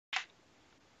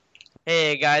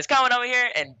Hey guys, Colin over here,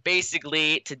 and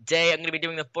basically today I'm gonna be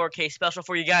doing the 4K special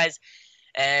for you guys.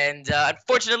 And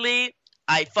unfortunately,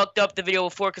 I fucked up the video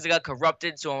before because it got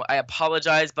corrupted, so I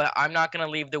apologize. But I'm not gonna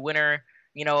leave the winner,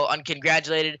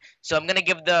 uncongratulated. So I'm gonna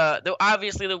give the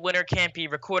obviously the winner can't be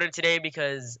recorded today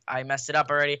because I messed it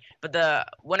up already. But the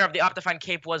winner of the Optifine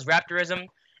cape was Raptorizm,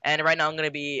 and right now I'm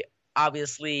gonna be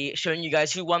obviously showing you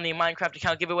guys who won the Minecraft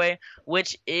account giveaway,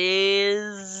 which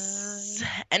is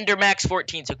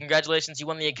EnderMax14. So congratulations, you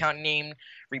won the account named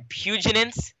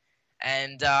Repugnance.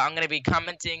 And I'm going to be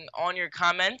commenting on your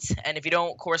comments. And if you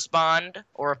don't correspond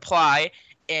or reply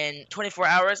in 24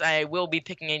 hours, I will be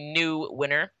picking a new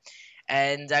winner.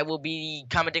 And I will be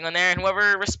commenting on there, and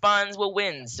whoever responds will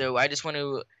win. So I just want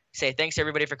to say thanks to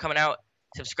everybody for coming out,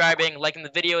 subscribing, liking the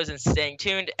videos, and staying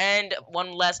tuned. And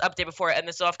one last update before I end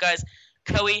this off, guys.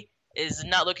 Kohi is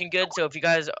not looking good. So if you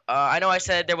guys, I know I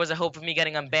said there was a hope of me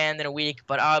getting unbanned in a week,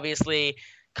 but obviously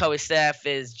Kohi's staff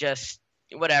is just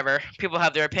whatever. People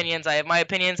have their opinions. I have my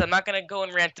opinions. I'm not gonna go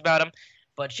and rant about them,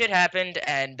 but shit happened,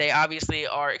 and they obviously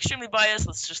are extremely biased.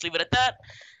 Let's just leave it at that.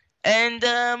 And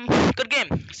good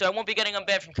game. So I won't be getting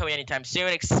unbanned from Koei anytime soon.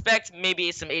 Expect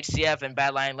maybe some HCF and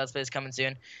Badlion Let's Plays coming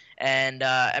soon, and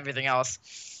everything else.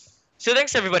 So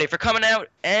thanks everybody for coming out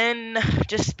and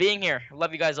just being here.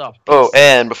 Love you guys all. Oh, Peace.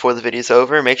 and before the video's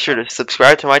over, make sure to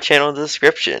subscribe to my channel in the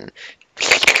description.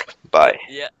 Bye.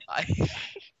 Yeah.